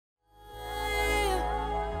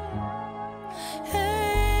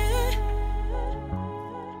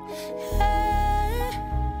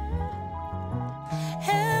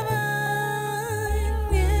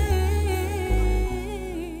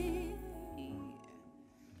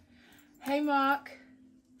Hey Mark.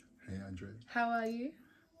 Hey Andre. How are you?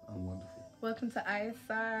 I'm wonderful. Welcome to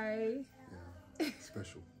ISI. Yeah,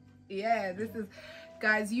 special. Yeah, this is,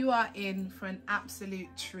 guys, you are in for an absolute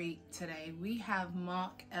treat today. We have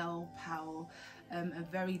Mark L. Powell, a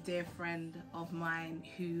very dear friend of mine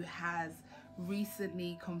who has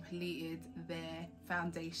recently completed their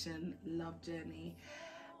foundation love journey.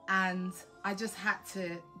 And I just had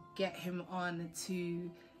to get him on to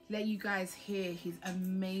let you guys hear his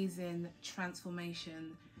amazing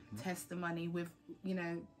transformation testimony with, you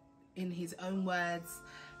know, in his own words.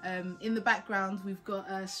 In the background, we've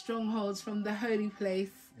got Strongholds from the Holy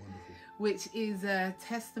Place, Wonderful. which is a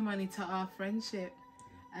testimony to our friendship.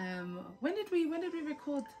 When did we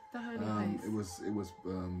record the Holy Place? It was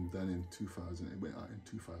done in 2000. It went out in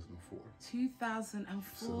 2004. 2004.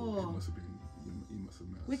 So it must have been. You must have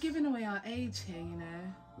met us. We're giving away our age here, you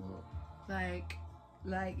know. Well,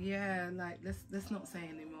 let's not say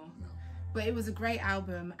anymore. no. But it was a great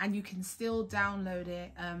album, and you can still download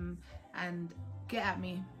it. And get at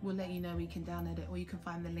me. We'll let you know we can download it, or you can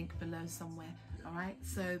find the link below somewhere. Yeah. All right.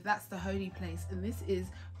 So that's the Holy Place, and this is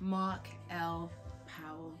Mark L.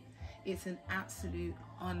 Powell. It's an absolute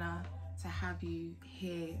honor to have you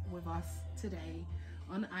here with us today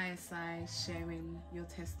on ISI, sharing your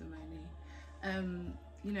testimony.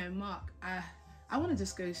 You know, Mark, I want to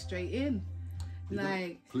just go straight in.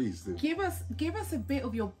 Please do. Give us a bit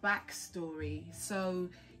of your backstory. So,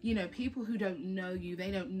 you know, people who don't know you,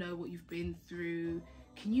 they don't know what you've been through.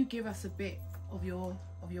 Can you give us a bit of your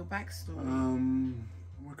backstory?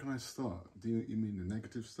 Where can I start? You mean the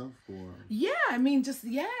negative stuff, or? Yeah, I mean,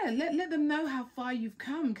 let them know how far you've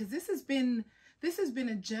come, because this has been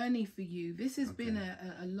a journey for you. This has been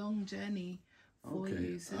a long journey for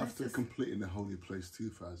you. So after completing the Holy Place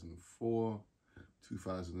 2004,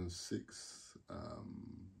 2006, I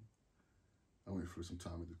went through some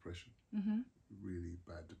time of depression. Really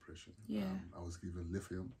bad depression. Yeah. I was given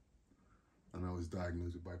lithium, and I was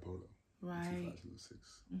diagnosed with bipolar in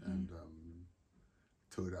 2006, and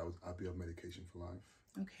told I'd be on medication for life.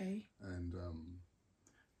 Okay. And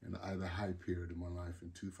I had a high period in my life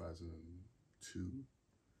in 2002.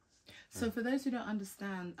 So for those who don't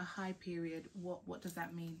understand a high period, what does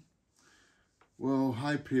that mean? Well,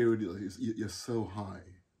 high period is you're so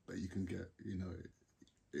high that you can get, you know,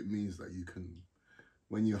 it means that you can,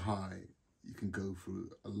 when you're high, you can go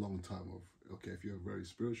through a long time of, okay, if you're very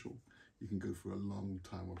spiritual, you can go through a long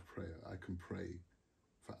time of prayer. I can pray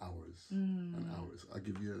for hours and hours. I'll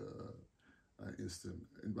give you an instant.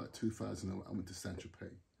 In about 2000, I went to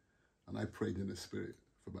Saint-Tropez, and I prayed in the spirit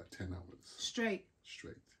for about 10 hours. Straight.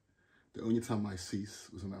 The only time I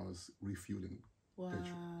ceased was when I was refueling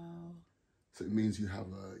petrol. So it means you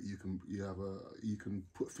can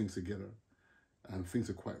put things together, and things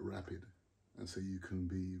are quite rapid, and so you can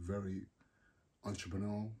be very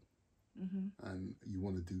entrepreneurial, and you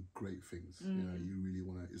want to do great things. You know, you really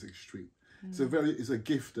want to. It's extreme. It's a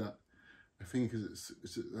gift that I think it's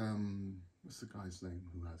what's the guy's name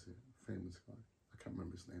who has it? Famous guy. I can't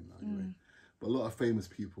remember his name now. Anyway, but a lot of famous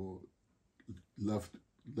people love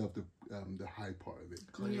the high part of it.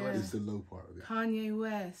 It's the low part of it. Kanye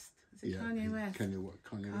West. Is it Kanye West? Kanye West.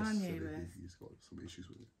 He's got some issues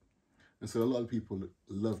with it. And so a lot of people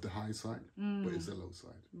love the high side, but it's the low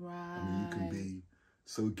side. Right. I mean, you can be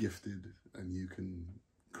so gifted, and you can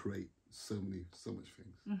create so much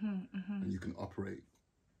things. And you can operate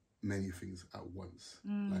many things at once,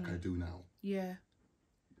 like I do now. Yeah.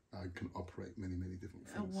 I can operate many different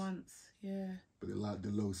things. At once, yeah. But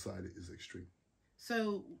the low side is extreme.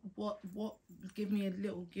 So what give me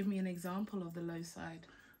an example of the low side.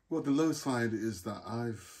 Well, the low side is that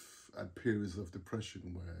I've had periods of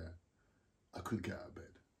depression where I couldn't get out of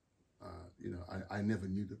bed. You know, I never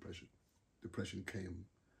knew depression. Depression came,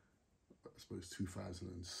 I suppose,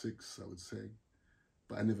 2006, I would say.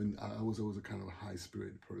 But I was always a kind of a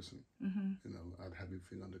high-spirited person. You know, I'd have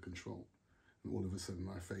everything under control. And all of a sudden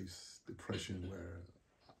I faced depression where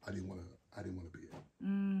I didn't want to be it.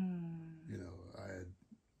 You know, I had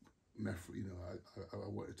I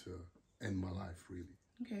wanted to end my life, really.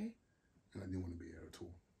 Okay. And I didn't want to be here at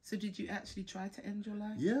all. So did you actually try to end your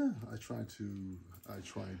life? Yeah, I tried to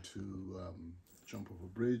jump off a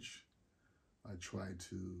bridge. I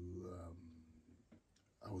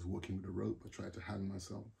was walking with a rope. I tried to hang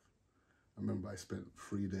myself. I remember I spent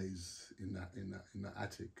 3 days in the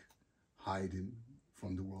attic, hiding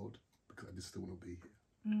from the world, because I just still want to be here.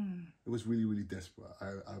 It was really desperate.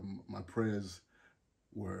 My prayers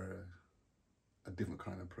were a different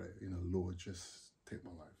kind of prayer. You know, Lord, just take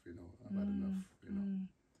my life. You know, I've had enough. You know,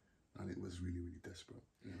 and it was really, really desperate.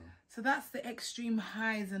 You know. So that's the extreme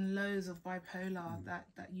highs and lows of bipolar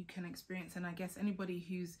that you can experience. And I guess anybody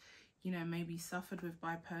who's, you know, maybe suffered with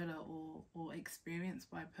bipolar or experienced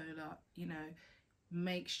bipolar, you know,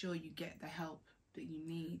 make sure you get the help that you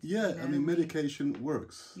need. Yeah, you know? I mean, medication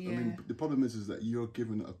works. Yeah. I mean, the problem is that you're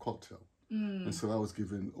given a cocktail. And so I was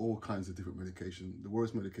given all kinds of different medication. The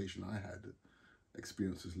worst medication I had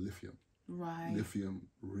experienced was lithium. Right. Lithium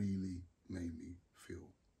really made me feel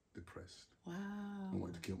depressed. Wow. I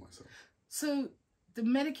wanted to kill myself. So the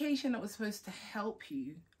medication that was supposed to help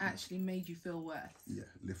you actually made you feel worse. Yeah,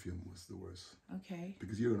 lithium was the worst. Okay.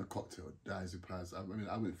 Because you're in a cocktail, diazepams. I mean,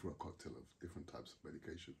 I went through a cocktail of different types of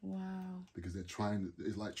medication. Wow. Because they're trying,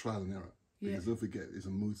 it's like trial and error. Yeah. Because don't forget, it's a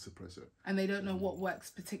mood suppressor. And they don't know what works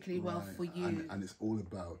particularly well for you. And it's all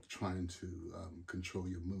about trying to control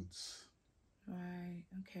your moods. Right.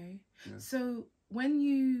 Okay. Yeah. So when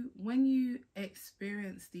you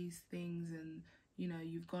experience these things, and you know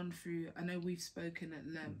you've gone through, I know we've spoken at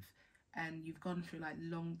length, and you've gone through like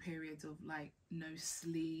long periods of like no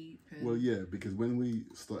sleep. And... Well, yeah, because when we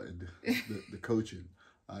started the coaching,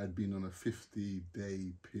 I had been on a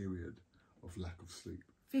 50-day period of lack of sleep.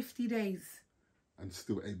 50 days. And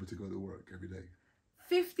still able to go to work every day.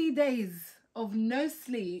 50 days of no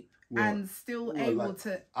sleep and still able like,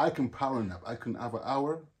 to... I can power nap. I can have an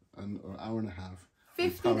hour or an hour and a half.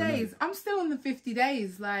 50 days. I'm still on the 50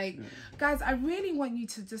 days. Like, guys, I really want you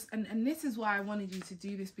to just... And this is why I wanted you to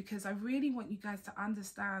do this, because I really want you guys to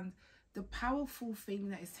understand the powerful thing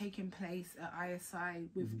that is taking place at ISI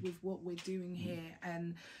with what we're doing here.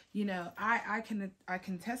 And, you know, I can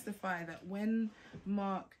testify that when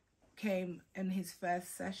Mark came in his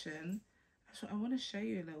first session, I want to show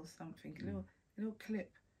you a little something, a little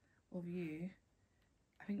clip of you.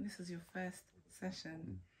 I think this was your first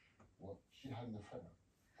session. Well, she had an affair.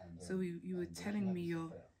 So you were telling me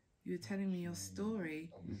your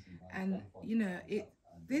story, and you know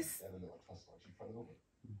this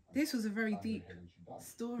was a very deep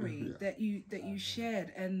story that you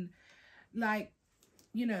shared, and like,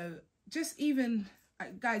 you know, just even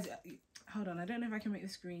guys, hold on, I don't know if I can make the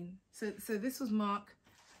screen. So this was Mark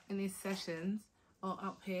in his sessions, or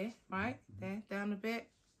up here, right there, down a bit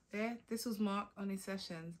there. This was Mark on his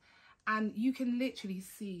sessions, and you can literally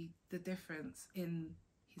see the difference in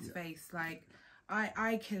his face. Like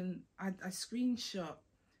I screenshot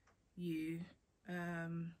you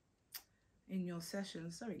in your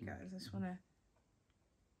session. Sorry guys, I just wanna,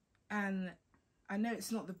 and I know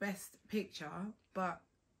it's not the best picture, but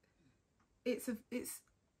this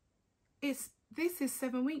is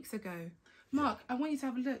 7 weeks ago. Mark, I want you to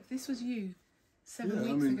have a look. This was you 7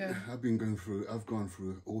 weeks ago. I've gone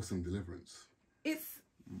through awesome deliverance. It's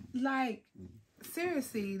like,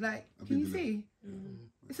 seriously, like, can you see?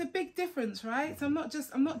 It's a big difference, right? So I'm not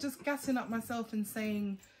just gassing up myself and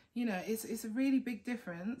saying, you know, it's a really big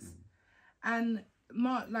difference. And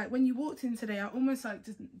Mark, like when you walked in today, I almost like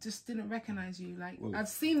just didn't recognize you. Like, I've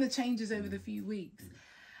seen the changes over the few weeks,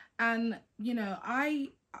 and you know, I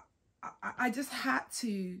just had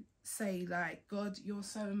to say, like, God, you're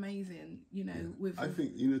so amazing. You know, I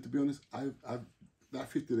think, you know, to be honest, I've that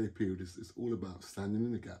 50-day period is all about standing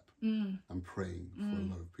in the gap and praying for a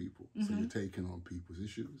lot of people. So you're taking on people's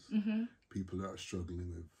issues, people that are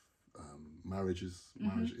struggling with marriage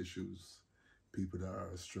issues, people that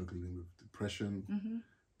are struggling with depression,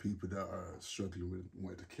 people that are struggling with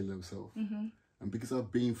wanting to kill themselves. And because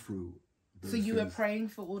I've been through those you were things, praying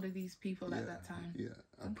for all of these people at that time? Yeah,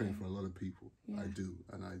 I'm praying for a lot of people. I do,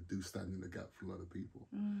 and I do stand in the gap for a lot of people.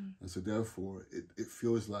 And so therefore, it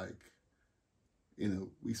feels like, you know,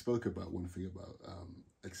 we spoke about one thing about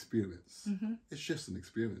experience. It's just an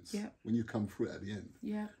experience when you come through it at the end.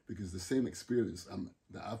 Because the same experience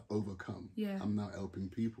that I've overcome, I'm now helping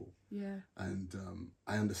people. And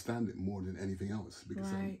I understand it more than anything else,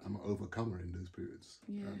 because I'm an overcomer in those periods.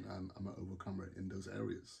 And I'm an overcomer in those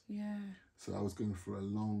areas. So I was going through a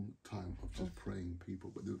long time of just praying people.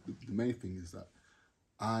 But the main thing is that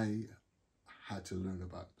I had to learn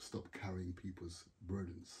about stop carrying people's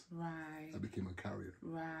burdens. I became a carrier.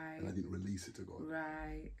 And I didn't release it to God.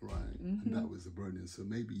 And that was the burden. So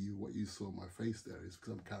maybe what you saw on my face there is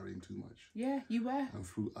because I'm carrying too much. You were. And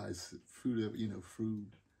through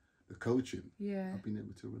the coaching, I've been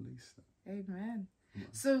able to release that. Amen.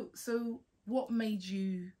 So what made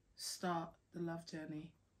you start the love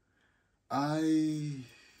journey? I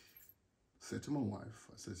said to my wife,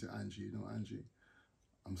 I said to Angie, you know, Angie,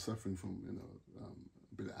 I'm suffering from, you know,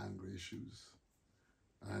 a bit of anger issues,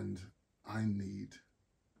 and I need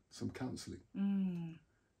some counselling. And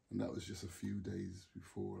that was just a few days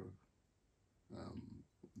before,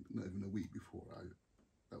 not even a week before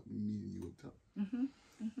that me and you hooked up.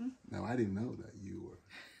 Now, I didn't know that you were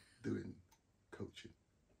doing coaching.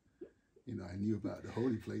 You know, I knew about the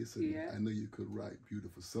holy place, and I know you could write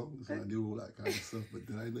beautiful songs, and I knew all that kind of stuff, but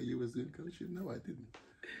did I know you was doing coaching? No, I didn't.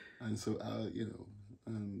 And so,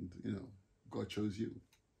 God chose you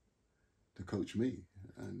to coach me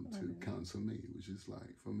and to counsel me, which is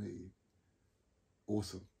like, for me,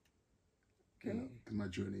 awesome. Okay. You know, because my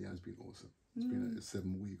journey has been awesome. It's been a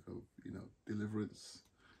 7 week of, deliverance,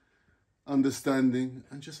 understanding,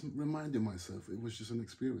 and just reminding myself it was just an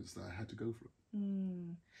experience that I had to go through.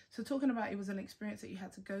 So talking about it was an experience that you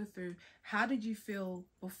had to go through, how did you feel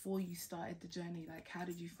before you started the journey? Like, how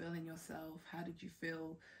did you feel in yourself? How did you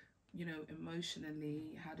feel,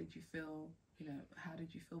 emotionally? How did you feel, how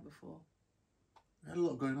did you feel before? I had a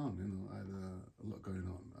lot going on, I had a lot going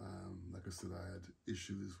on. Like I said, I had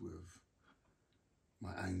issues with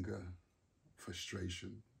my anger,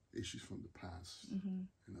 frustration, issues from the past,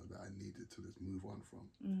 that I needed to just move on from.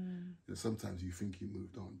 Sometimes you think you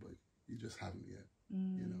moved on, but you just haven't yet,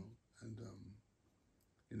 and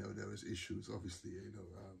there was issues, obviously,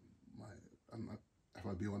 if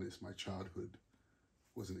I be honest, my childhood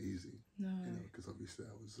wasn't easy, because obviously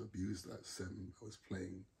I was abused at 7. I was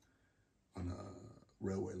playing on a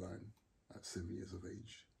railway line at 7 years of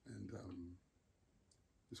age, and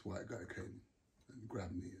this white guy came and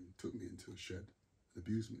grabbed me and took me into a shed and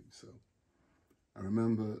abused me. So I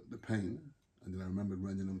remember the pain, and then I remember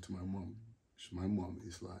running home to my mom. My mom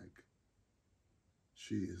is like,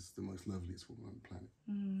 she is the most loveliest woman on the planet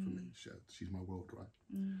for me. She's my world, right?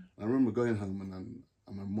 I remember going home,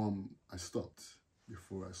 and my mom, I stopped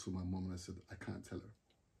before I saw my mom, and I said, I can't tell her.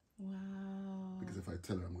 Wow. Because if I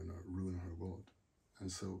tell her, I'm going to ruin her world.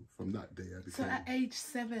 And so from that day, I became... So at age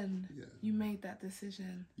 7, you made that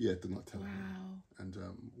decision? Yeah, to not tell her. Wow. And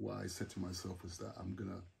what I said to myself was that I'm going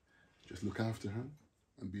to just look after her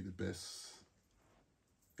and be the best,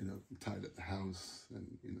 tidy up the house and,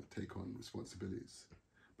 take on responsibilities.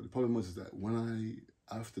 But the problem was that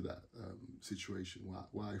after that situation,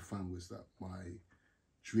 what I found was that my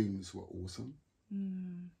dreams were awesome,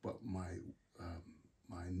 but my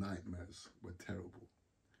nightmares were terrible.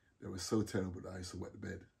 They were so terrible that I used to wet the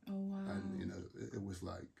bed. Oh, wow. And, it was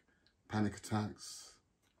like panic attacks,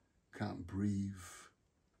 can't breathe.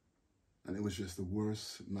 And it was just the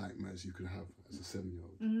worst nightmares you could have as a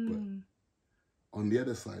 7-year-old. But on the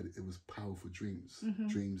other side, it was powerful dreams.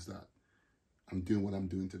 Dreams that I'm doing what I'm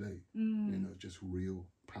doing today. Just real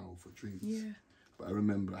powerful dreams. Yeah. But I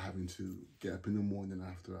remember having to get up in the morning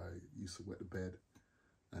after I used to wet the bed.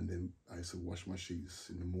 And then I used to wash my sheets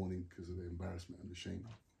in the morning because of the embarrassment and the shame.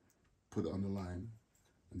 Put it on the line.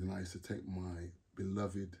 And then I used to take my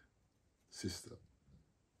beloved sister,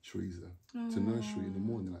 Teresa, to nursery in the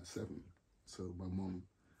morning at 7. So my mom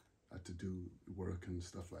had to do work and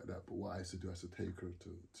stuff like that. But what I used to do, I used to take her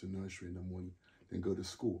to nursery in the morning, then go to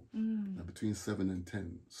school. Now, between 7 and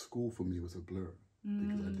 10, school for me was a blur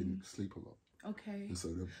because I didn't sleep a lot. Okay. And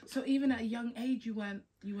so even at a young age, you weren't.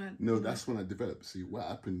 No, that's when I developed. See, what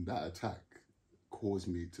happened? That attack caused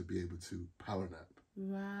me to be able to power nap.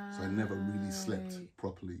 Right. So I never really slept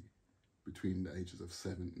properly between the ages of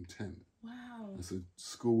 7 and 10. Wow. And so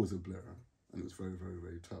school was a blur, and it was very, very,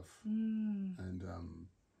 very tough. And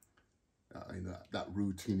that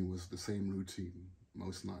routine was the same routine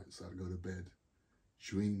most nights. I'd go to bed,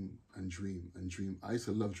 dream and dream and dream. I used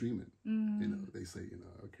to love dreaming. They say,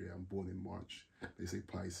 okay, I'm born in March. They say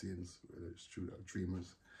Pisceans, whether it's true, they're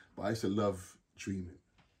dreamers. But I used to love dreaming.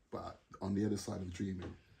 But on the other side of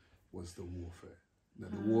dreaming was the warfare. Now,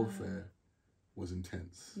 the warfare was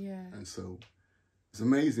intense. Yeah. And so it's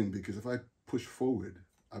amazing because if I push forward,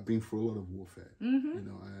 I've been through a lot of warfare.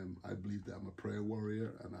 I believe that I'm a prayer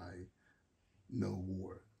warrior, and I know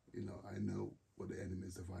war. I know what the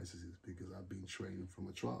enemy's devices is because I've been trained from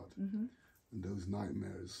a child. And those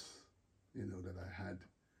nightmares, that I had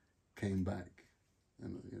came back,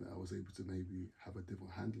 and I was able to maybe have a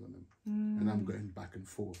different handle on them. And I'm going back and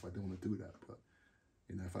forth. I don't want to do that, but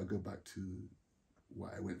if I go back to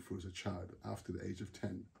what I went through as a child, after the age of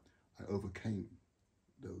 10, I overcame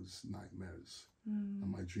those nightmares, and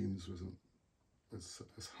my dreams wasn't as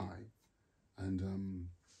high. And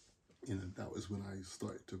that was when I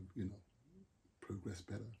started to progress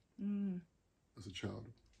better as a child.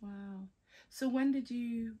 Wow. So when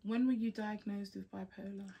were you diagnosed with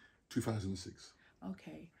bipolar? 2006.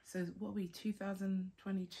 Okay, so what are we,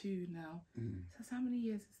 2022 now? So that's how many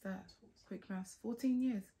years is that? Quick maths, 14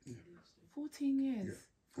 years. Yeah. 14 years.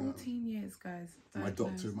 Yeah. 14 years, guys. My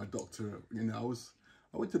doctor,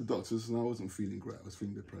 I went to the doctors and I wasn't feeling great. I was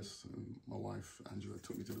feeling depressed. And my wife, Angela,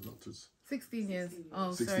 took me to the doctors. 16 years.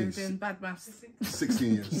 Oh, 16, sorry, I'm doing bad maths.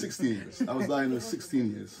 16 years. 16 years. I was diagnosed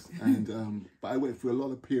 16 years. And but I went through a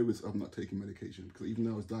lot of periods of not taking medication. Because even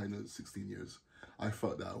though I was diagnosed 16 years, I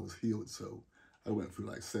felt that I was healed. So I went through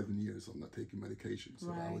like 7 years of not taking medication.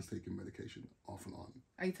 So I was taking medication off and on.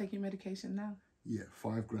 Are you taking medication now? Yeah,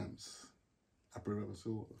 5 grams.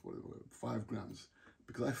 Apirevasol, 5 grams.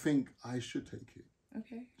 Because I think I should take it.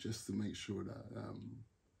 Okay. Just to make sure that,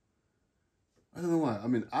 I don't know why. I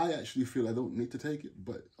mean, I actually feel I don't need to take it,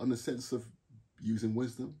 but on the sense of using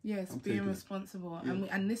wisdom. Yes, being responsible. Yeah.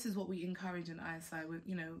 And this is what we encourage in ISI. With,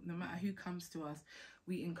 you know, no matter who comes to us,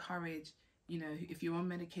 we encourage, you know, if you're on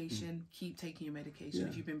medication, keep taking your medication.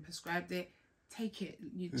 If you've been prescribed it, take it.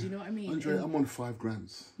 Do you know what I mean? Andre, I'm on 5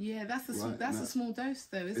 grams. Yeah, that's a small dose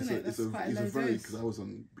though, isn't it? That's quite a low dose. Because I was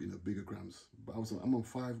on, you know, bigger grams, but I'm on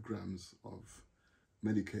 5 grams of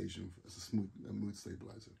medication as a mood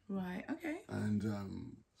stabilizer. Right. Okay. And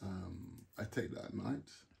I take that at night.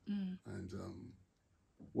 And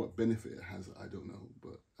what benefit it has, I don't know,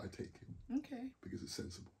 but I take it. Okay. Because it's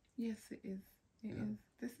sensible. Yes, it is. It is.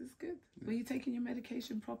 This is good. Yeah. Were you taking your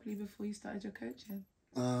medication properly before you started your coaching?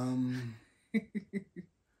 Not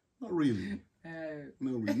really.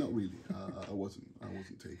 No, not really. I wasn't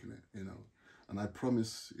taking it, you know. And I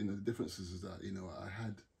promise, you know, the difference is that, you know, I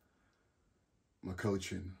had my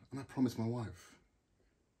coaching, and I promised my wife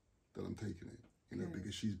that I'm taking it, you know,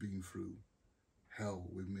 because she's been through hell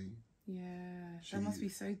with me. Yeah, that must be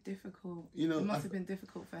so difficult. You know, it must have been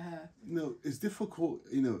difficult for her. No, it's difficult.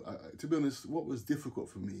 You know, to be honest, what was difficult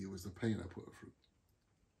for me was the pain I put her through.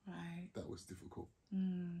 Right. That was difficult.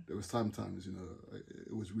 There was sometimes, you know,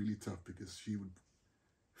 it was really tough because she would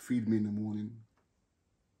feed me in the morning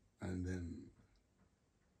and then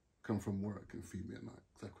come from work and feed me at night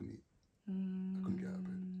because I couldn't eat. I couldn't get out of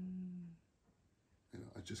bed. You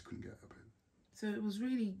know, I just couldn't get out of bed. So it was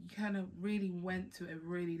really, you kind of really went to a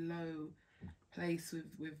really low place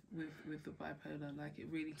with the bipolar. Like it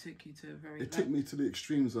really took you to a very. It took me to the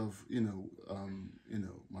extremes of, you know,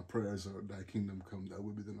 my prayers are Thy kingdom come, Thy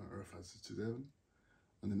will be done on earth as it is in heaven.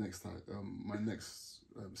 And the next time, my next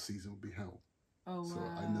season will be hell. Oh, so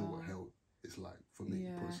wow. I know what hell is like for me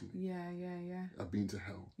personally. Yeah. I've been to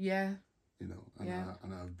hell. Yeah. You know, and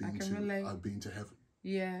I've been to heaven.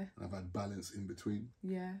 Yeah. And I've had balance in between.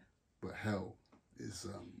 Yeah. But hell is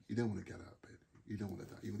you don't want to get out of bed. You don't want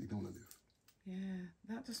to die. You don't want to live. Yeah,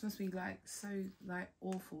 that just must be like so like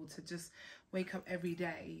awful to just wake up every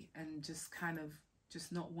day and just kind of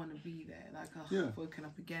just not want to be there. Like I've woken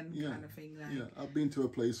up again kind of thing. Like, I've been to a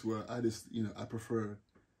place where I just, you know, I prefer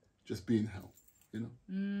just being hell, you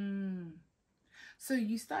know. So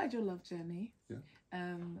you started your love journey. Yeah.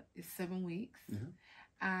 It's 7 weeks. Yeah.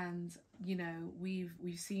 And you know we've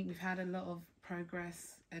had a lot of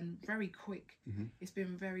progress and very quick. It's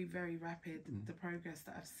been very, very rapid, the progress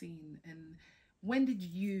that I've seen. And when did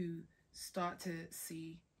you start to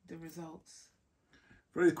see the results?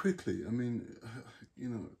 Very quickly. I mean, you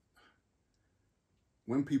know,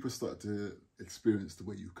 when people start to experience the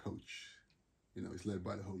way you coach, you know, it's led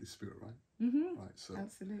by the Holy Spirit, right? Right. So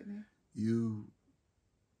absolutely.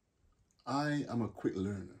 I am a quick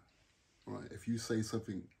learner. Right, if you say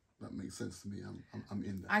something that makes sense to me, I'm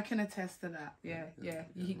in there. I can attest to that. Yeah.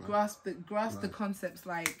 You grasp the concepts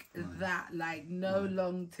like that, like no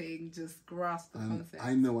long thing, just grasp the concepts.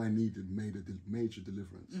 I know I needed major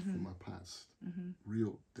deliverance from my past,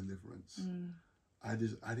 real deliverance. I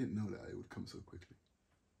didn't know that it would come so quickly,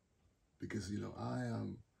 because you know I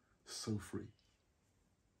am so free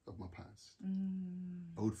of my past.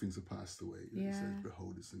 Old things have passed away. It says,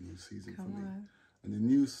 "Behold, it's a new season for me." And the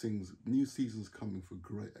new season's coming for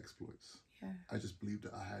great exploits. Yeah. I just believed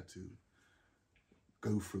that I had to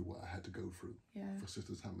go through what I had to go through for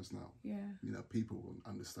Sisters Hammers now. Yeah. You know, people won't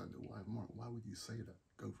understand it. Why would you say that?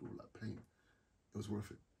 Go through all that pain. It was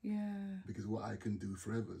worth it. Yeah. Because what I can do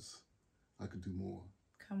forever is I could do more.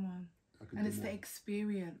 Come on. And it's the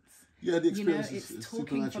experience. Yeah, the experience. You know, it's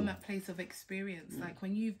talking from that place of experience. Like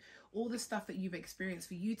when all the stuff that you've experienced,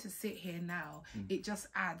 for you to sit here now, it just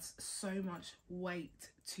adds so much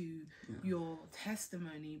weight to your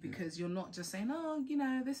testimony, because you're not just saying, oh, you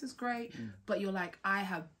know, this is great, but you're like, I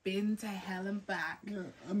have been to hell and back. Yeah,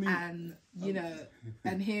 I mean, and you know,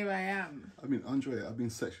 and here I am. I mean, Andrea, I've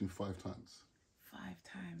been sectioned 5 times. 5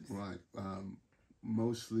 times. Right.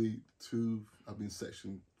 Mostly 2. I've been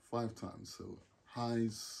sectioned 5 times. So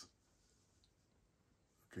highs,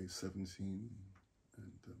 17,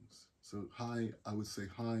 and so high, I would say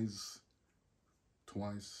highs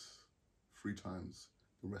twice, 3 times,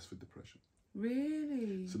 the rest for depression.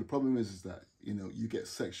 Really? So the problem is that, you know, you get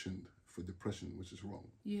sectioned for depression, which is wrong.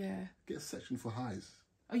 Yeah. Get sectioned for highs.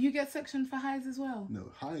 Oh, you get sectioned for highs as well?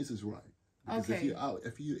 No, highs is right. Because Okay.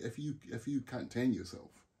 if you can't tame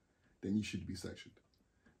yourself, then you should be sectioned.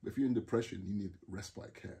 But if you're in depression, you need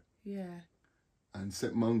respite care. Yeah. And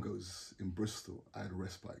St. Mungo's in Bristol, I had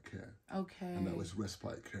respite care. Okay. And that was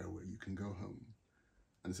respite care where you can go home.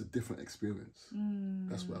 And it's a different experience.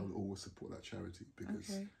 That's why I would always support that charity,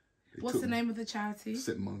 because what's the name of the charity?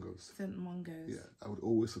 St. Mungo's. St. Mungo's. Yeah, I would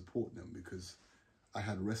always support them because I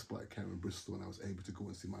had respite care in Bristol and I was able to go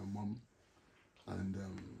and see my mum. And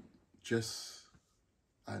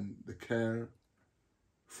and the care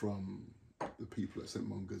from the people at St.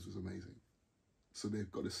 Mungo's was amazing. So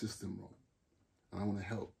they've got the system wrong. And I want to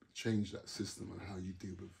help change that system and how you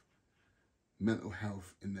deal with mental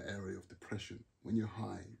health in the area of depression. When you're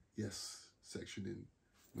high, yes, sectioning,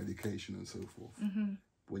 medication and so forth.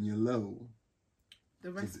 When you're low,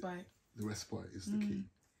 the respite. The respite is the key.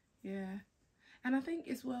 Yeah. And I think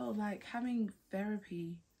as well, like having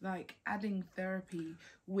therapy, like adding therapy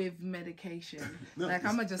with medication. I'm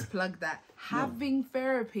going to just plug that. Having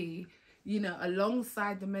therapy, you know,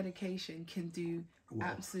 alongside the medication can do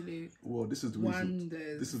absolute this is the wonders.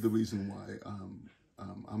 Reason, this is the reason why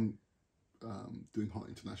I'm doing Heart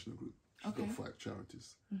International Group. She's got 5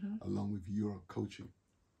 charities, along with your coaching.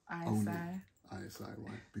 ISI,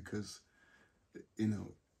 right? Because, you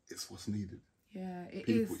know, it's what's needed. Yeah, it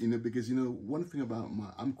People, is. you know, because, you know, one thing about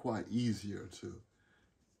I'm quite easier to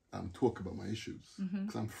talk about my issues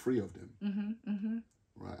because I'm free of them.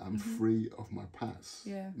 Right? I'm free of my past.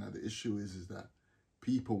 Yeah. Now, the issue is that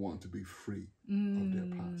people want to be free of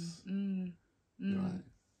their past. Right?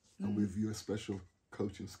 And with your special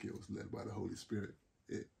coaching skills led by the Holy Spirit,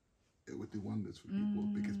 it would do wonders for people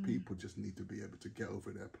because people just need to be able to get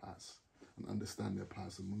over their past and understand their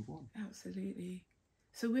past and move on. Absolutely.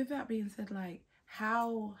 So with that being said, like,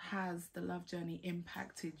 how has the love journey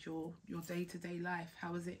impacted your day-to-day life?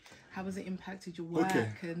 How has it impacted your work?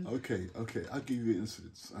 Okay. I'll give you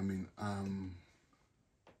incidents. I mean, I'm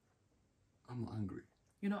not angry.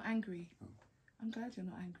 You're not angry? No. I'm glad you're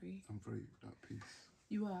not angry. I'm very at peace.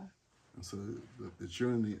 You are? And so the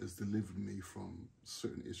journey has delivered me from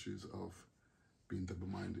certain issues of being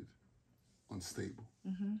double-minded, unstable,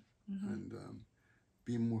 and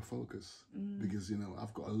being more focused. Because, you know,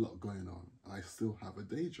 I've got a lot going on. I still have a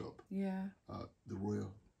day job. Yeah. The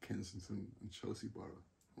Royal Kensington and Chelsea Borough,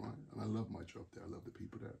 right? And I love my job there. I love the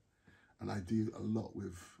people there. And I deal a lot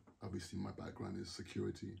with, obviously, my background is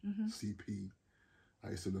security, CP. I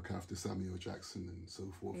used to look after Samuel Jackson and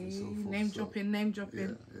so forth and so forth. Name dropping.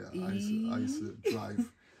 Yeah. I used to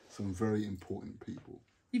drive some very important people.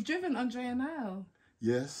 You've driven Andrea now.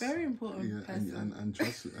 Yes. Very important person.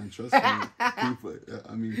 And trust me, people.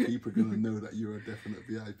 I mean, people are gonna know that you're a definite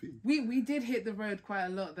VIP. We did hit the road quite a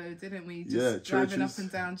lot though, didn't we? Just driving up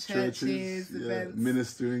and down churches, events,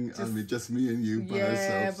 ministering. I mean, just me and you by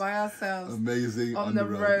ourselves. by ourselves. Amazing on the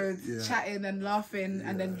road, yeah. chatting and laughing,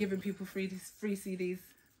 and then giving people free CDs.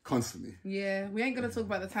 Constantly. Yeah, we ain't gonna talk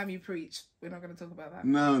about the time you preach. We're not gonna talk about that.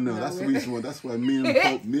 No, that's the reason why. That's why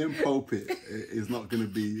me and Pulpit is not gonna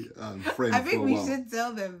be friends. I think we should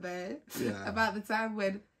tell them though about the time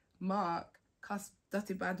when Mark cussed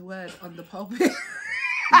dirty bad word on the pulpit.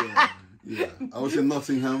 yeah. I was in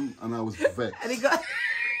Nottingham and I was vexed. And he got.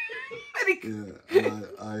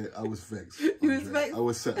 I was vexed. You was vexed. I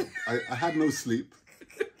was set. I had no sleep,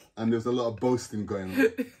 and there was a lot of boasting going on.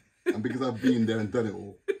 And because I've been there and done it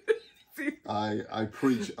all, I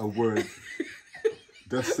preach a word.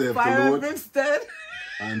 Thus saith the Lord.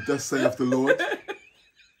 And thus saith the Lord.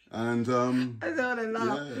 And I don't want to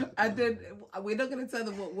laugh. Yeah. And then we're not going to tell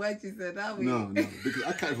them what word you said, are we? No, because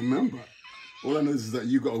I can't remember. All I know is that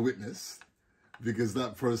you got a witness, because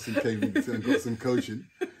that person came and got some coaching.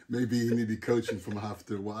 Maybe he needed coaching from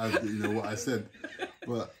after what I said.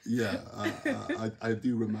 But yeah, I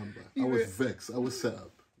do remember. I was vexed. I was set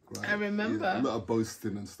up. Right? I remember. Yeah, a lot of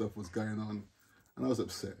boasting and stuff was going on, and I was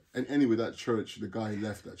upset. And anyway, that church, the guy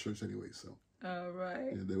left that church anyway, so. Oh,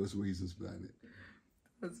 right. Yeah, there was reasons behind it.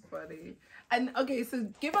 That's funny. And okay, so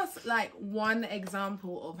give us like one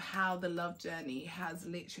example of how the love journey has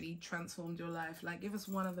literally transformed your life. Like, give us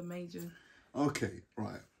one of the major. Okay,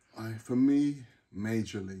 right. For me,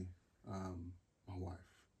 majorly, my wife.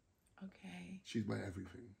 Okay. She's my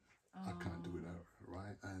everything. Oh. I can't do without her,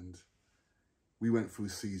 right? And we went through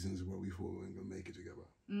seasons where we thought we weren't going to make it together.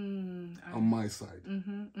 On my side,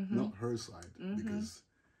 not her side, because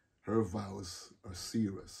her vows are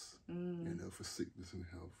serious, you know, for sickness and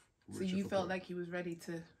health. So you felt like he was ready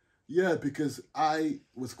to... Yeah, because I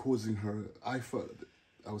was causing her... I felt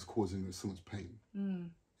I was causing her so much pain,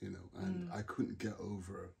 you know, and I couldn't get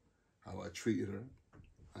over how I treated her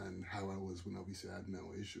and how I was when obviously I had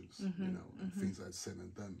mental issues, you know, and things I'd said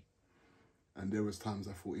and done. And there was times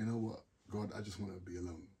I thought, you know what, God, I just want to be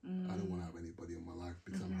alone. I don't want to have anybody in my life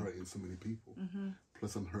because I'm hurting so many people.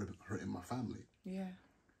 Plus I'm hurting my family. Yeah.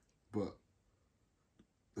 But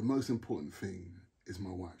the most important thing is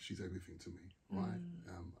my wife. She's everything to me, right?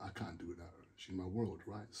 I can't do without her. She's my world,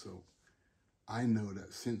 right? So I know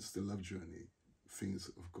that since the love journey, things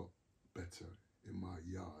have got better in my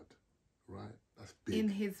yard, right? That's big. In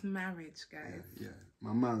his marriage, guys. Yeah.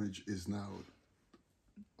 My marriage is now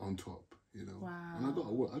on top, you know. Wow. And I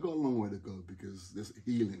got a long way to go because there's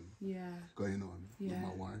healing going on with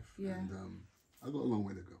my wife. Yeah. And I got a long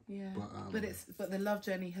way to go. Yeah. But but the love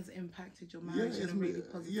journey has impacted your marriage in a really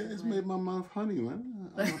positive way. It's made my mouth honey, man.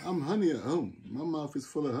 I'm honey at home. My mouth is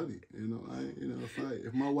full of honey. You know,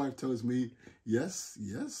 if my wife tells me yes,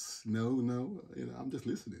 no, you know, I'm just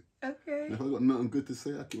listening. Okay. And if I got nothing good to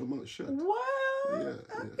say, I keep my mouth shut. What? Yeah.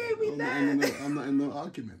 Okay, we know. I'm not in no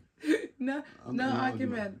argument. No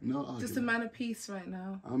argument. No argument. Just a man of peace right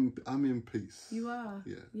now. I'm in peace. You are.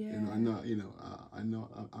 Yeah. Yeah. I know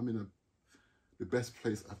I'm in the best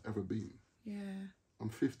place I've ever been. Yeah. I'm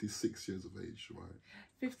 56 years of age, right?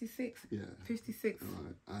 56? Yeah. 56.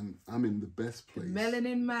 Right. And I'm in the best place.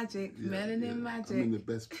 Melanin magic. Yeah, Melanin magic. I'm in the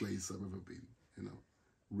best place I've ever been, you know.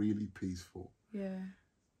 Really peaceful. Yeah.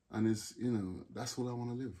 And it's, you know, that's all I want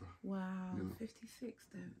to live. Wow. You know? 56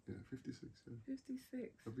 then. Yeah, 56, yeah.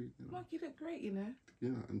 56. You Mark, you look great, you know. Yeah,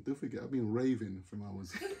 and don't forget, I've been raving from I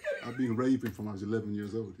was 11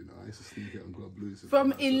 years old, you know. I used to sneak out and go blues.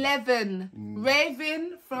 From 11.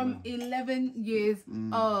 Raving from 11 years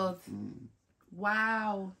old.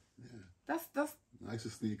 Wow. Yeah. That's I used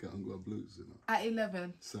to sneak out and go blues, you know. At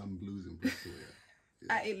 11. Some blues in Bristol,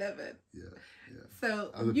 yeah. At 11. Yeah.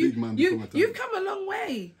 So I was a big man before my time. You've come a long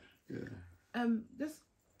way. Yeah. Just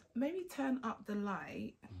maybe turn up the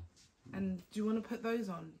light. And do you want to put those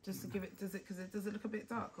on just to give it? Does it look a bit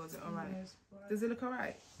dark or is it all right? Does it look all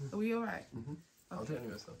right? Are we all right? Okay. I'll do it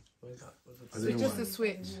anyway, so. Where's that? So it's just a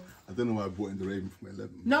switch. I don't know why I brought in the Raven from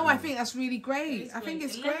 11. No, I think that's really great. I think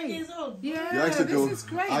it's great. Years old. Yeah, this is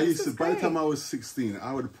great. By the time I was 16,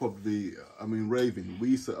 I would probably, Raven, we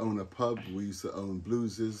used to own a pub, we used to own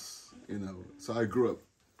blueses, you know. So I grew up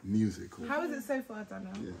musical. How is it so far,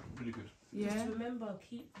 Daniel? Yeah. Pretty good. Yeah. Just remember,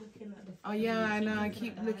 keep looking at the. Oh yeah, I know. I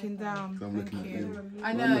keep looking down. So I'm looking at you.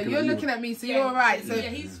 I know you're looking at me, so you're all right. So yeah,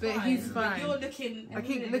 he's fine. But he's fine. But you're looking. I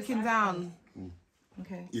keep looking down.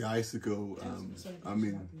 Okay. Yeah, I used to go.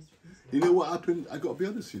 You know what happened? I got to be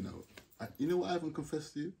honest. You know what I haven't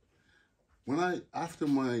confessed to you. After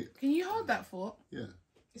my. Can you hold that for? Yeah.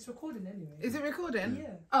 It's recording anyway. Is it recording?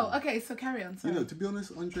 Yeah. Oh, okay. So carry on. Sorry. You know, to be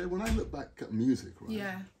honest, Andre, when I look back at music, right?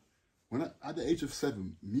 Yeah. At the age of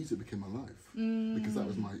 7, music became my life because that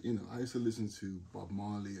was my. I used to listen to Bob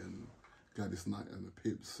Marley and Gladys Knight and the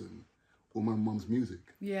Pips and all my mum's music.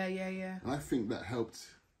 Yeah. And I think that helped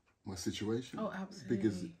my situation. Oh, absolutely.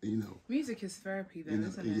 Because music is therapy, then,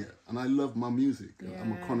 isn't it? Yeah, and I love my music. Yeah.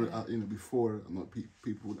 I'm a chronic. Before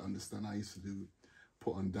people would understand, I used to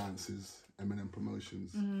put on dances, Eminem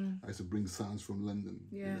promotions. I used to bring sounds from London,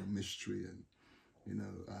 Mystery and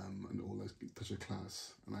and all those Touch of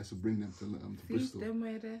Class, and I used to bring them to Bristol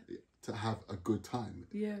to have a good time.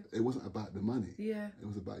 Yeah, it wasn't about the money. Yeah, it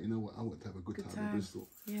was about I want to have a good time in Bristol.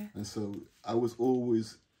 Yeah, and so I was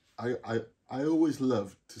always I always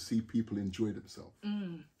loved to see people enjoy themselves.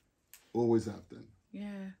 Always have done.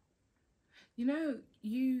 Yeah,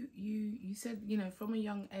 you said from a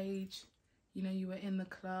young age, you were in the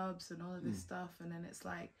clubs and all of this stuff, and then it's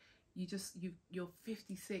like. You're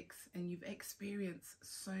 56 and you've experienced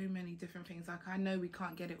so many different things. Like, I know we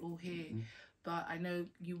can't get it all here, but I know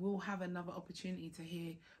you will have another opportunity to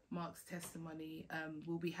hear Mark's testimony.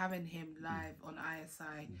 We'll be having him live on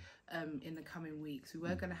ISI in the coming weeks. We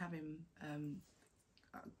were going to have him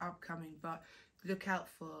upcoming, but look out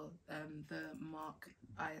for the Mark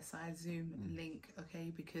ISI Zoom link,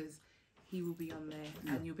 okay? Because he will be on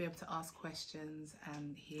there and you'll be able to ask questions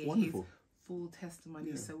and hear his full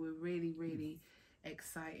testimony. So we're really, really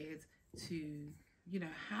excited to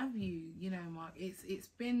have you, Mark. It's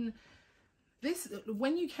been this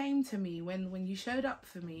when you came to me, when you showed up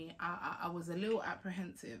for me, I was a little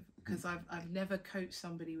apprehensive because I've never coached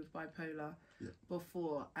somebody with bipolar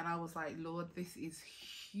before, and I was like, Lord, this is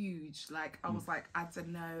huge. Like I was like, I don't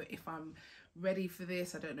know if I'm ready for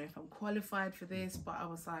this, I don't know if I'm qualified for this, but I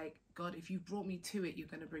was like, God, if you brought me to it, you're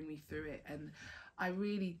going to bring me through it. And I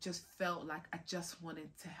really just felt like I just wanted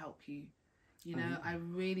to help you. I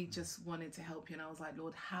really just wanted to help you. And I was like,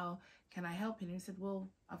 Lord, how can I help him? And he said, well,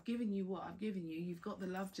 I've given you what I've given you. You've got the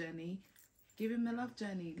love journey. Give him the love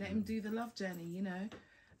journey. Let him do the love journey, you know.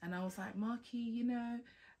 And I was like, Marky, you know.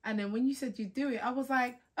 And then when you said you do it, I was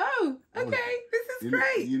like, oh, okay, this is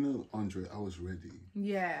great. You know, Andre, I was ready.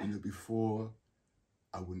 Yeah. You know, before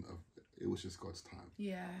I wouldn't have. It was just God's time.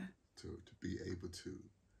 Yeah. To be able to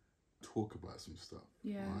talk about some stuff.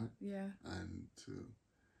 Yeah. Right? Yeah. And to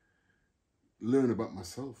learn about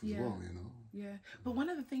myself as well, you know. Yeah. But one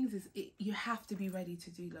of the things is you have to be ready to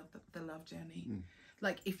do the love journey.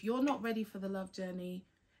 Like, if you're not ready for the love journey,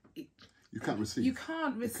 you can't receive. You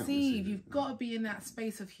can't receive. You've got to be in that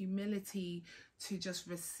space of humility to just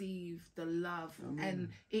receive the love. And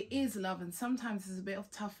it is love. And sometimes it's a bit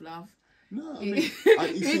of tough love. No, I mean,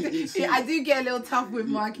 I do get a little tough with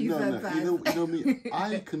Marky sometimes. You know me,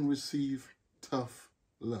 I can receive tough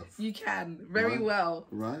love. You can, very well.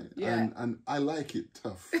 Right? Yeah. And I like it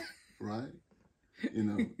tough, right? You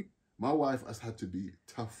know, my wife has had to be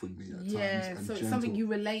tough with me at times. Yeah, so it's something you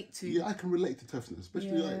relate to. Yeah, I can relate to toughness,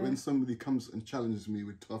 especially like when somebody comes and challenges me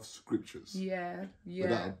with tough scriptures. Yeah,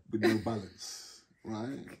 yeah. With no balance,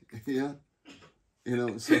 right? Yeah. You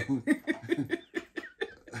know, so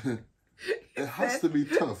it has to be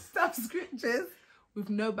tough. Tough scriptures with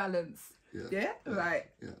no balance. Yeah? Right.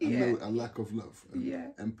 Yeah. And a lack of love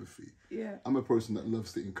and empathy. Yeah. I'm a person that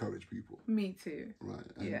loves to encourage people. Me too.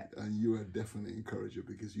 Right. And you are definitely an encourager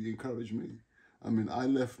because you encourage me. I mean, I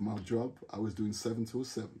left my job. I was doing 7 till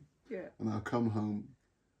 7. Yeah. And I'll come home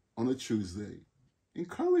on a Tuesday,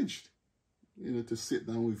 encouraged, you know, to sit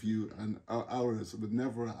down with you and hours, but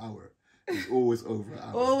never an hour. It's always over an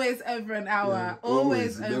hour. Always over an hour. Yeah,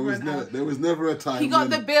 always over an hour. There was never a time. He got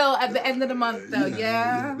the bill at the end of the month, though.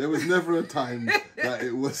 Yeah. There was never a time that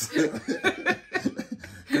it was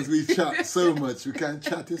because we chat so much. We can't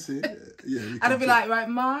chat this here. Yeah. And I'd be like, right,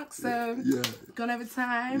 Mark. So gone over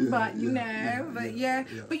time, but you know,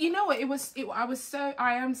 But you know what?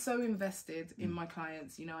 I am so invested in my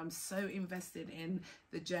clients. You know, I'm so invested in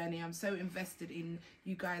the journey. I'm so invested in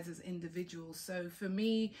you guys as individuals. So for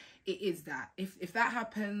me, it is that. If that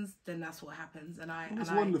happens, then that's what happens. And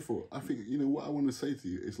it's wonderful. I think, you know, what I want to say to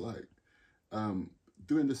you is like,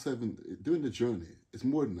 doing the journey, it's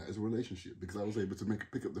more than that. It's a relationship because I was able to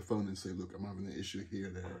pick up the phone and say, look, I'm having an issue here,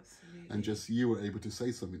 there. Absolutely. And just you were able to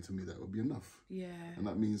say something to me that would be enough. Yeah. And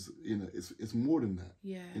that means, you know, it's more than that.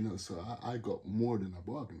 Yeah. You know, so I got more than I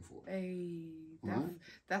bargained for. Hey,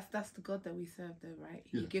 that's the God that we serve though, right?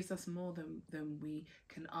 He gives us more than we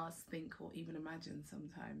can ask, think, or even imagine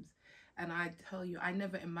sometimes. And I tell you, I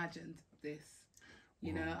never imagined this.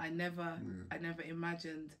 You know, I never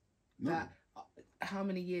imagined that how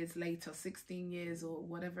many years later, 16 years or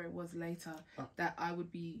whatever it was later, that I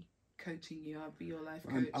would be coaching you. I'd be your life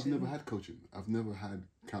coach. I've never had coaching. I've never had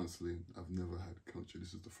counselling. I've never had coaching.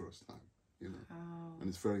 This is the first time, you know. Oh. And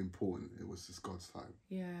it's very important. It was just God's time.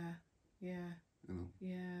 Yeah, yeah. You know.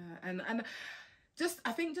 Yeah, and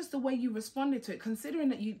I think just the way you responded to it, considering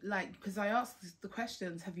that you because I asked the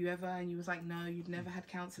questions, have you ever, and you was like, no, you've never had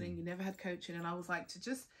counselling, you never had coaching, and I was like,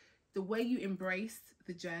 the way you embraced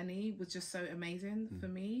the journey was just so amazing for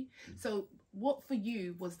me. So what for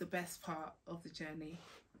you was the best part of the journey?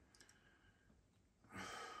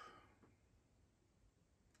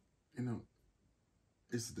 You know,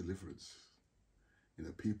 it's deliverance. You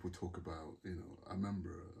know, people talk about, you know, I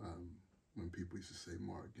remember when people used to say,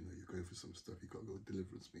 Mark, you know, you're going through some stuff, you got to go to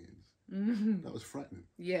deliverance meetings. That was frightening.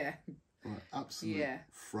 Yeah. Right, absolutely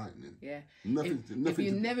frightening. Yeah. Nothing. If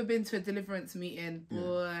you've never been to a deliverance meeting,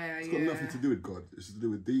 boy, it's got nothing to do with God. It's to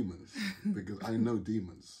do with demons, because I know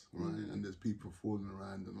demons, right? And there's people falling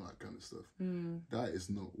around and all that kind of stuff. That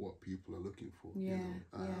is not what people are looking for. Yeah. You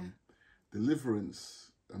know?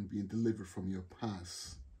 Deliverance and being delivered from your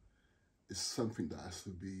past is something that has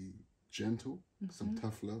to be gentle, some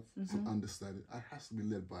tough love, some understanding. It has to be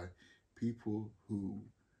led by people who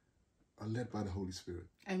are led by the Holy Spirit.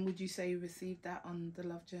 And would you say you received that on the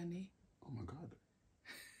love journey? Oh my God.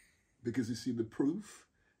 Because you see, the proof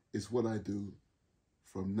is what I do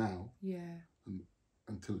from now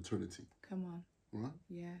until eternity. Come on. Right?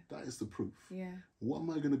 Yeah. That is the proof. Yeah. What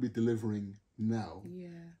am I going to be delivering now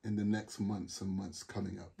in the next months and months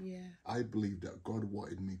coming up? Yeah. I believe that God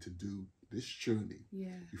wanted me to do this journey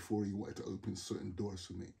before he wanted to open certain doors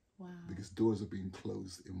for me. Wow. Because doors are being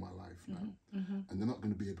closed in my life now. And they're not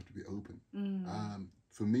going to be able to be open.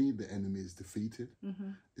 For me, the enemy is defeated.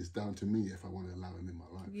 It's down to me if I want to allow him in my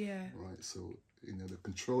life. Yeah. Right? So, you know, the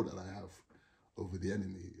control that I have over the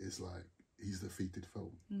enemy is like, he's defeated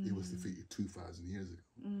foe. He was defeated 2,000 years ago.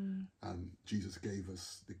 Jesus gave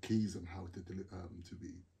us the keys on how to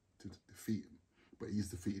defeat him. But he's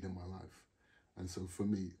defeated in my life. And so for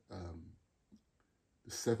me,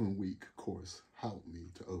 the 7-week course helped me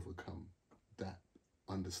to overcome that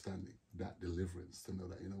understanding, that deliverance, to know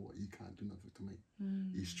that, you know what, he can't do nothing to me.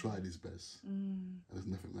 He's tried his best, and there's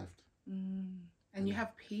nothing left. And you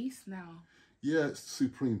have peace now. Yeah, it's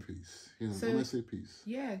supreme peace. You know, So, when I say peace.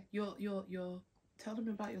 Yeah, you're tell them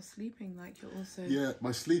about your sleeping. Like, you're also. Yeah,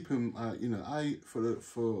 my sleeping. You know, for the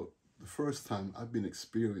first time, I've been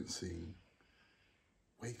experiencing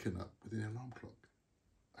waking up with an alarm clock.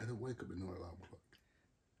 I don't wake up with no alarm clock.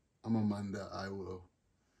 I'm a man that I will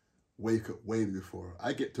wake up way before.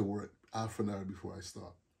 I get to work half an hour before I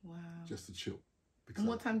start. Wow. Just to chill. And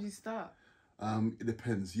what time do you start? It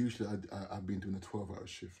depends. Usually, I've been doing a 12-hour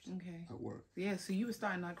shift at work. Yeah, so you were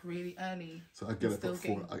starting like really early. So I get up at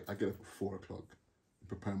 4. I get up at 4 o'clock,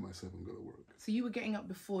 prepare myself and go to work. So you were getting up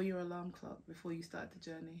before your alarm clock, before you started the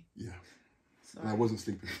journey. Yeah. Sorry. And I wasn't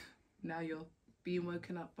sleeping. Now you're being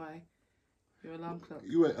woken up by your alarm clock.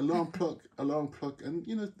 You were alarm clock, and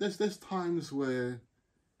you know, there's times where,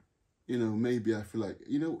 you know, maybe I feel like,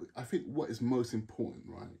 you know, I think what is most important,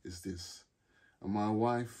 right, is this, and my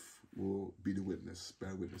wife will be the witness,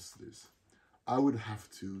 bear witness to this. I would have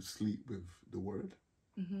to sleep with the word,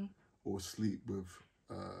 or sleep with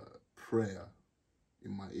prayer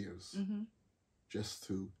in my ears, just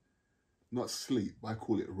to not sleep. I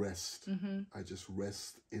call it rest. I just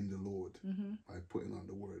rest in the Lord by putting on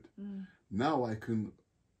the word. Now I can,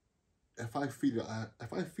 if I feel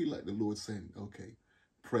like the Lord's saying, okay,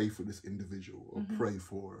 pray for this individual, or pray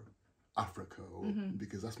for Africa, or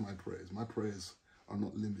because that's my prayers. My prayers are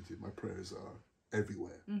not limited. My prayers are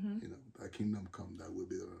everywhere. You know, thy kingdom come, thy will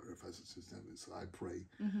be on earth as it is in heaven. So I pray.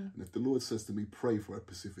 And if the Lord says to me, pray for a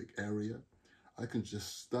specific area, I can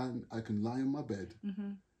just stand, I can lie in my bed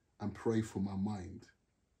and pray for my mind.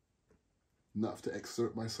 Not have to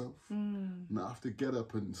exert myself. Not have to get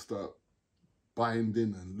up and start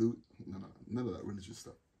binding and loot. No, none of that religious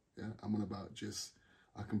stuff. Yeah, I'm on about just,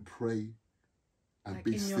 I can pray and like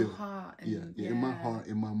be in still. Your heart and, in my heart,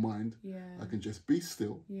 in my mind. Yeah. I can just be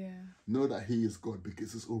still. Yeah. Know that He is God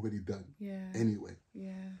because it's already done. Yeah. Anyway.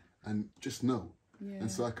 Yeah. And just know. Yeah.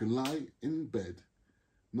 And so I can lie in bed,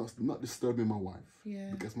 not disturbing my wife. Yeah.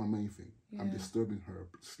 Because that's my main thing. Yeah. I'm disturbing her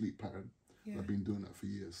sleep pattern. Yeah. I've been doing that for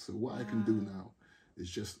years. So what I can do now is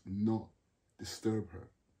just not disturb her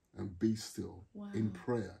and be still in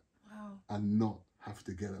prayer. And not have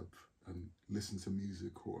to get up and listen to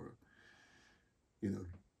music or, you know,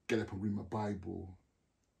 get up and read my Bible.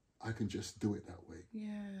 I can just do it that way. Yeah.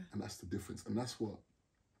 And that's the difference. And that's what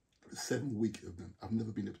 7 weeks have done. I've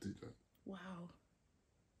never been able to do that. Wow.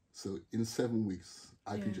 So in 7 weeks,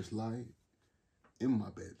 I can just lie in my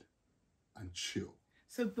bed and chill.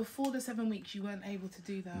 So before the 7 weeks, you weren't able to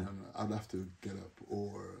do that? No, I'd have to get up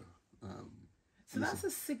or... so that's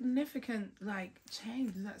a significant, like,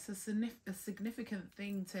 change. That's a significant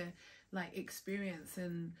thing to, like, experience.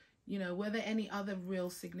 And, you know, were there any other real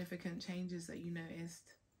significant changes that you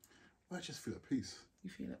noticed? Well, I just feel at peace. You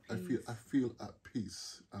feel at peace? I feel at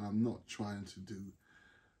peace, and I'm not trying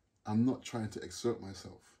to exert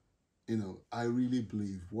myself. You know, I really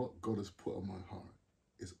believe what God has put on my heart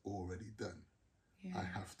is already done. Yeah. I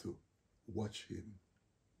have to watch Him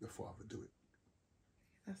before I do it.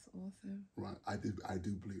 That's awesome. Right, I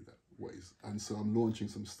do believe that. And so I'm launching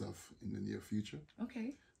some stuff in the near future.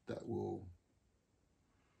 Okay. That will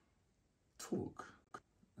talk,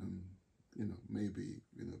 and you know, maybe,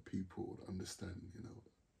 you know, people would understand, you know,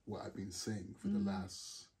 what I've been saying for the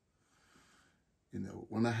last, you know,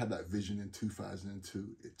 when I had that vision in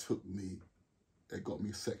 2002, it got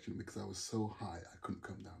me sectioned because I was so high I couldn't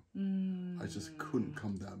come down. I just couldn't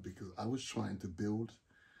come down because I was trying to build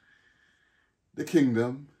the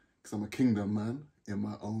kingdom, because I'm a kingdom man, in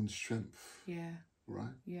my own strength. Yeah.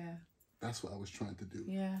 Right? Yeah. That's what I was trying to do.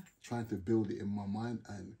 Yeah. Trying to build it in my mind,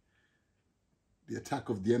 and the attack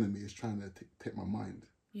of the enemy is trying to take my mind.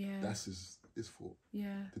 Yeah. That's his fault.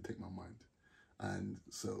 Yeah. To take my mind. And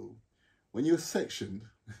so when you're sectioned,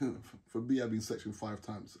 for me, I've been sectioned 5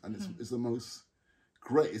 times, and it's the most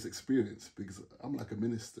greatest experience because I'm like a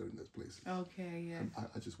minister in those places. Okay, yeah. And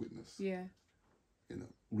I just witness. Yeah. You know,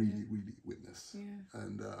 really witness. Yeah.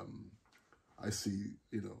 And I see,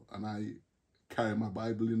 you know, and I carry my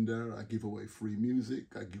Bible in there. I give away free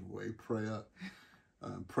music. I give away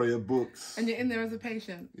prayer books. And you're in there as a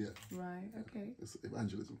patient? Yeah. Right, okay. It's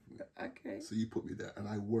evangelism for me. Okay. So you put me there and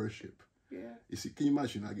I worship. Yeah. You see, can you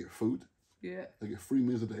imagine I get food? Yeah. I get 3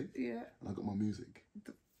 meals a day. Yeah. And I got my music.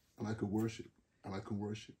 And I could worship. And I can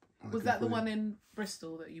worship. Was that the one in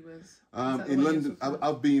Bristol that you was? In London,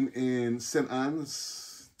 I've been in St.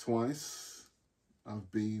 Anne's twice.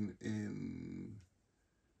 I've been in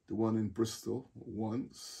the one in Bristol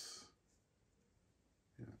once.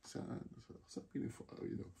 Yeah, so I've been in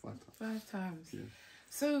 5 times. 5 times. Yeah.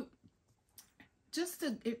 So, just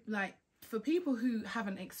to like for people who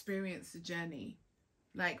haven't experienced the journey,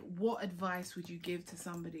 like what advice would you give to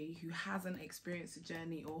somebody who hasn't experienced the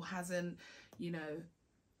journey or hasn't,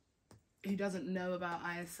 who doesn't know about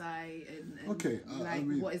ISI and Okay, like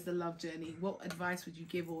what is the love journey? What advice would you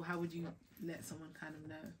give, or how would you let someone kind of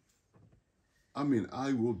know? I mean,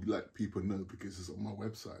 I will let people know because it's on my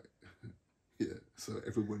website. Yeah, so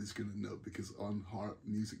everybody's going to know because on Heart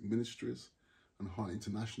Music Ministries and Heart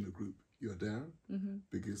International Group, you're there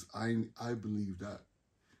because I believe that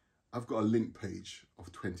I've got a link page of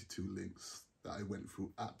 22 links that I went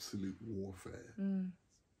through absolute warfare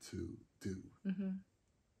to do,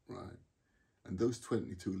 right? And those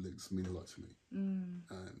 22 links mean a lot to me.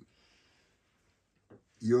 And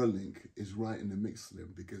your link is right in the mix of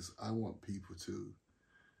them because I want people to,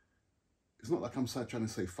 it's not like I'm trying to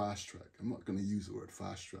say fast track. I'm not going to use the word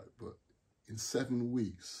fast track, but in 7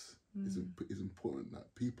 weeks, it's important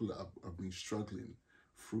that people that have been struggling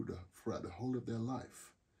throughout the whole of their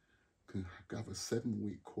life can have a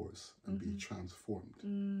 7-week course and be transformed.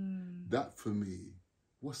 That for me,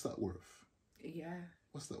 what's that worth? Yeah.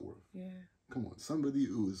 What's that worth? Yeah. Come on, somebody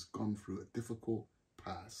who has gone through a difficult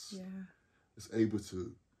past is able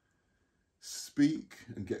to speak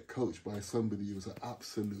and get coached by somebody who's an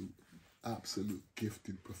absolute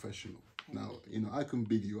gifted professional. Now, I can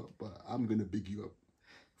big you up, but I'm going to big you up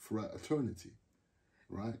throughout eternity,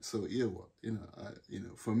 right? So,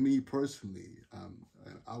 for me personally,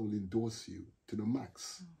 I will endorse you to the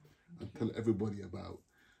max and tell everybody about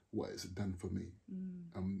what it's done for me.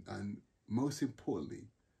 And most importantly,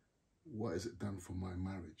 what has it done for my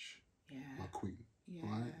marriage, my queen,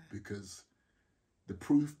 right? Because the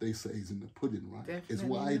proof, they say, is in the pudding, right? Definitely is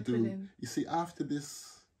what in I the do. pudding. You see, after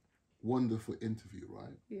this wonderful interview,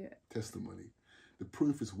 right? Yeah. Testimony. The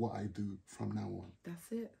proof is what I do from now on.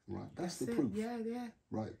 That's it. Right? That's the it. proof. Yeah, yeah.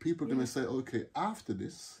 Right? People are going to say, okay, after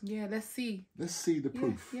this, yeah, let's see. Let's see the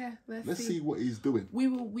proof. Yeah, let's see what he's doing. We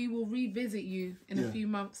will revisit you in a few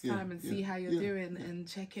months' time and see how you're doing and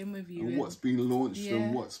check in with you. And what's been launched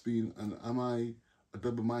and what's been, and am I a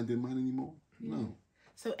double-minded man anymore? No.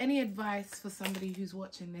 So any advice for somebody who's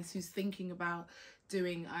watching this, who's thinking about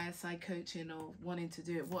doing ISI coaching or wanting to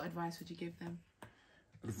do it, what advice would you give them?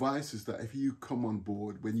 Advice is that if you come on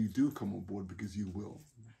board, when you do come on board, because you will,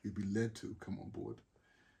 you'll be led to come on board,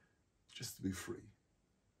 just to be free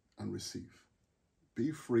and receive.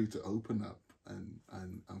 Be free to open up and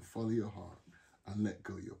follow your heart and let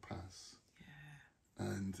go your past. Yeah.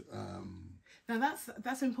 And now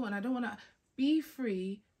that's important. I don't want to be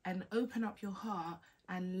free and open up your heart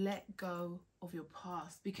and let go of your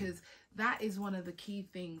past, because that is one of the key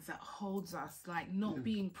things that holds us, like not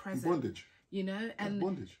being present. Bondage. And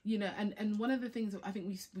bondage. And one of the things that I think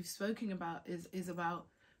we've spoken about is about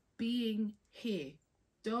being here.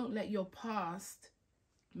 Don't let your past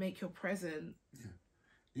make your present.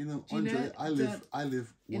 Yeah. Andre, I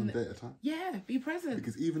live one day at a time. Yeah, be present.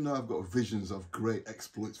 Because even though I've got visions of great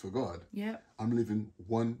exploits for God, I'm living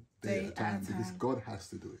one day at a time because God has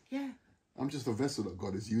to do it. Yeah. I'm just a vessel that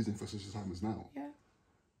God is using for such a time as now. Yeah.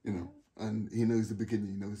 And he knows the beginning,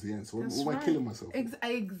 he knows the end. So what am I killing myself?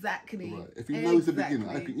 Exactly. Right. If he knows the beginning,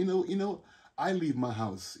 I can, I leave my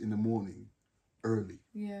house in the morning early.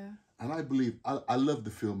 Yeah. And I believe, I love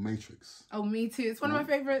the film Matrix. Oh, me too. It's one of my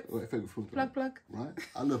favorites. My favorite film. Plug. Right?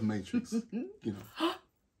 I love Matrix. What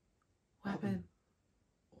happened?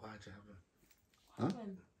 Why'd you have it? Huh?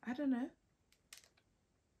 I don't know.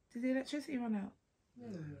 Did the electricity run out?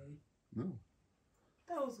 No.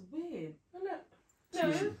 That was weird. No,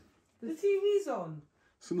 the TV's on.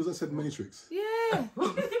 As soon as I said Matrix. Yeah.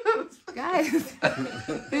 Guys.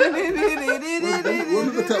 When we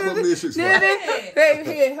go talk about Matrix,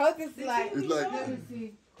 Here, hold this light. It's like, Let me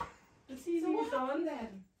see. The TV's on.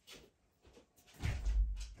 Then?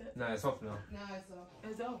 No, it's off now. No, it's off.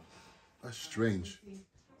 It's off. that's strange. Do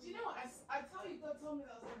you know what? I tell you, God told me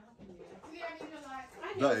that was going to happen to you. Today I need the lights.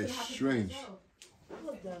 That is strange.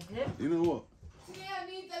 What the heck? You know what? Today I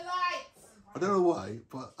need the lights. I don't know why,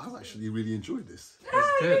 but I've actually really enjoyed this. No,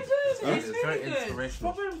 good. you do. It's It's very really good. It's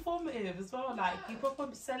inspirational. proper informative as well. Like, you proper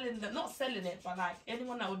not selling it, but like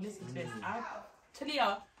anyone that would listen to this.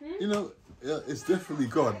 Talia, It's definitely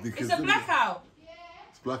God because it's a blackout.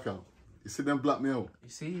 It's blackout. You see them black me out. You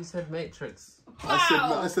see, you said Matrix.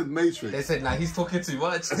 I said Matrix. They said, nah, he's talking too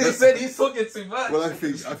much. They said he's talking too much. Well, I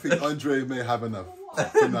think Andre may have enough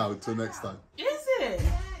for now till next time. Is it? Yeah, it's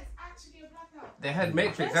actually a blackout. They had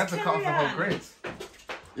Matrix. They had to cut off the whole grid.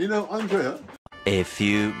 Andrea. A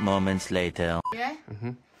few moments later. Yeah?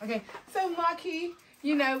 Okay, so Marky,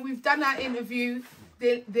 you know, we've done our interview.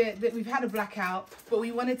 We've had a blackout, but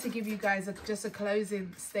we wanted to give you guys just a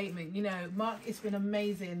closing statement. You know, Mark, it's been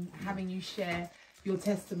amazing having you share your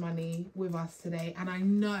testimony with us today, and I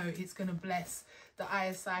know it's going to bless the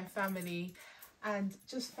ISI family. And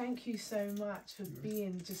just thank you so much for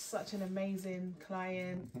being just such an amazing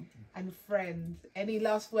client and friend. Any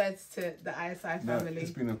last words to the ISI family? No, it's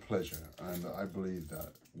been a pleasure, and I believe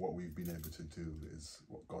that what we've been able to do is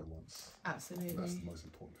what God wants. Absolutely. That's the most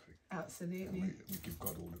important thing. Absolutely. And we give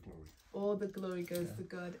God all the glory. All the glory goes to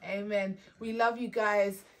God. Amen. We love you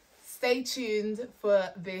guys. Stay tuned for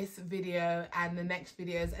this video and the next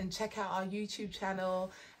videos, and check out our YouTube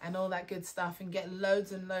channel and all that good stuff, and get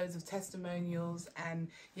loads and loads of testimonials. And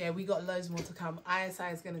yeah, we got loads more to come. ISI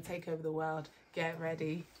is going to take over the world. Get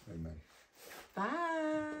ready. Amen.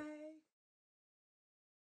 Bye.